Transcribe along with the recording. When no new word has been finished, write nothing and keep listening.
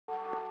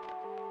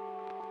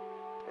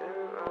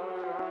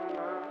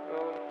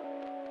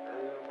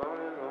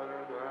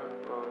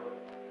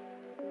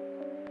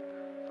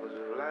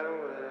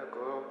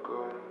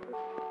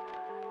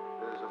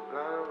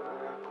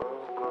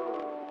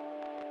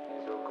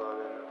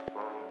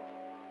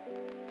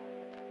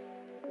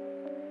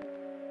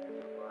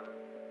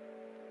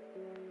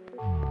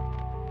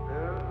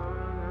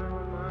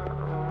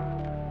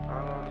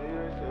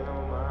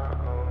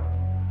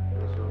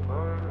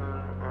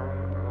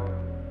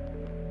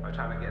I'm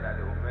trying to get that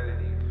little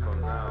melody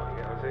from now, you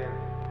get what I'm saying?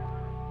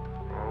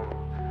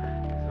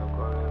 It's all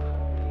going for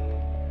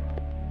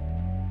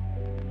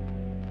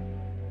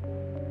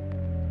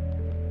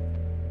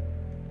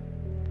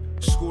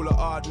me. School of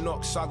hard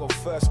knocks, I got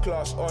first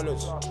class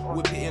honors.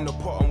 Whip it in the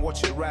pot and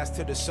watch it rise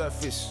to the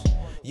surface.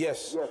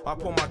 Yes, I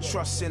put my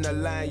trust in the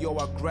line, yo,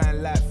 I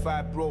grind like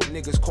 5 broke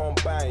niggas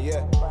combine,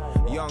 yeah.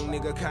 Young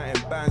nigga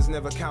counting bands,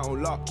 never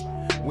counting luck.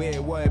 We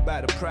ain't worried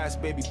about the price,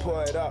 baby,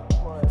 pour it up.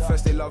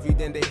 First they love you,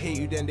 then they hate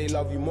you, then they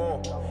love you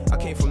more. I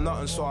came from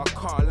nothing, so I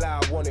can't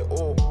lie, I want it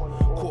all.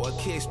 Caught a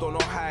case, don't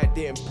know how it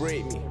didn't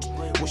break me.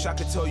 Wish I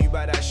could tell you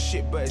about that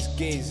shit, but it's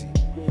gazy.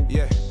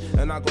 Yeah,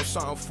 and I got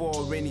something for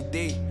a rainy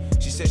day.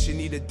 She said she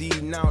need a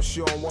deed now,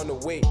 she don't wanna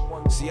wait.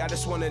 See, I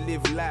just wanna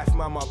live life,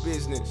 mind my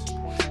business.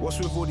 What's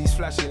with all these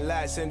flashing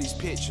lights and these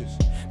pictures?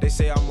 They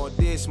say I'm on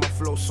this, my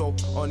flow so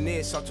on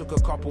this. I took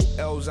a couple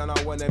L's and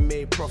I went and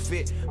made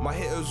profit. My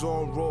hitters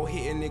on roll,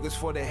 hitting niggas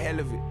for the hell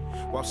of it,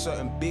 while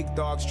certain big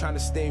dogs trying to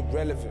stay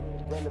relevant.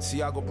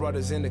 See, I got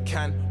brothers in the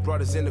can,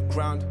 brothers in the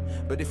ground,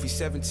 but if he's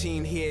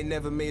 17, he ain't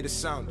never made a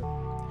sound.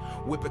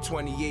 Whip a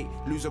 28,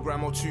 lose a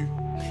gram or two.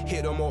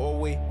 Hit the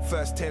motorway,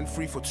 first 10,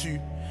 3 for 2.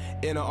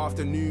 In the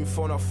afternoon,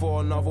 phone up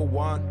for another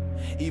one.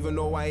 Even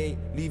though I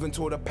ain't leaving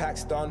till the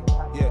pack's done.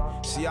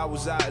 Yeah, see, I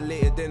was out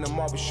later than the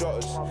marble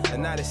shotters,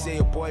 and now they say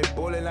a boy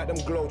ballin' like them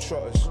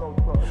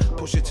globetrotters.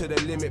 Push it to the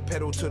limit,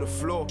 pedal to the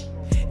floor.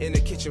 In the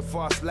kitchen,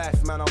 fast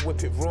life, man, I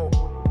whip it raw.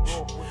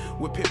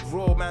 Whip it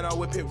raw, man, I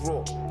whip it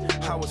raw.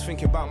 I was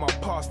thinking about my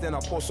past, then I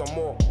pour some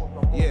more.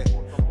 Yeah,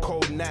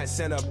 cold nights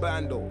and a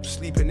bando,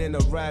 sleeping in a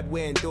ride,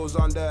 wearing those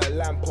under a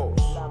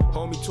lamppost.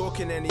 Homie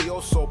talking and he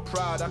all so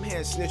proud. I'm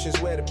hearing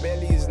snitches where the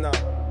belly is now.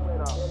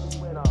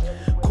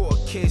 Caught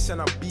a case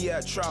and I be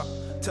at trial.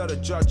 Tell the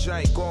judge I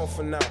ain't going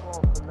for now.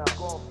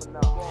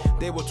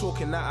 They were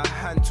talking out of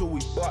hand till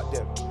we butt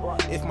them.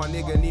 If my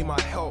nigga need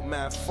my help,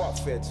 man, fuck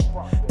feds.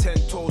 10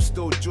 toes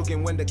still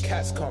jugging when the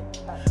cats come.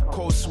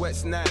 Cold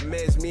sweats,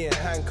 nightmares, me in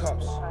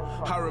handcuffs.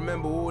 I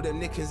remember all the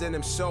nickers in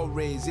them cell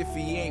raids. If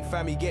he ain't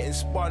fam, he getting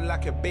spun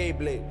like a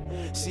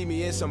Beyblade. See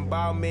me in some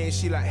bow man,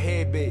 she like,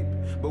 hey babe,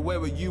 but where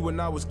were you when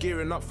I was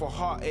gearing up for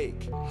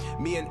heartache?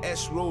 Me and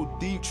S rolled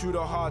deep through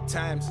the hard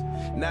times.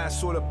 Now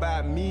it's all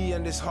about me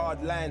and this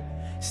hard line.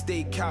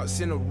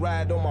 Stakeouts in a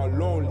ride on my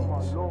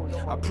lonelies.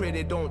 I pray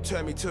they don't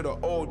turn me to the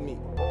old me.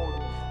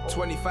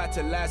 25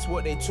 to last,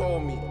 what they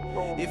told me.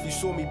 If you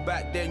saw me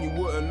back then, you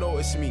wouldn't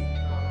notice me.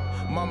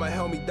 Mama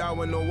held me down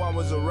when no one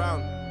was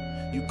around.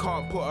 You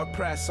can't put a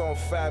price on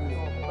family.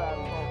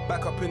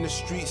 Back up in the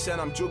streets and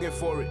I'm jogging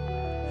for it.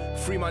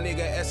 Free my nigga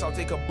S, I'll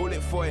take a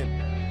bullet for him.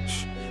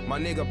 My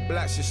nigga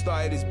Black just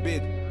started his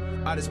bid.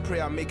 I just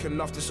pray I make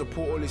enough to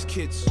support all his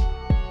kids.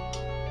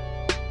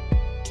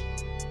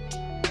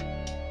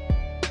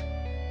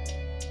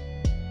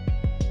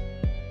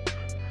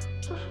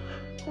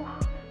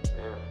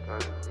 Yeah,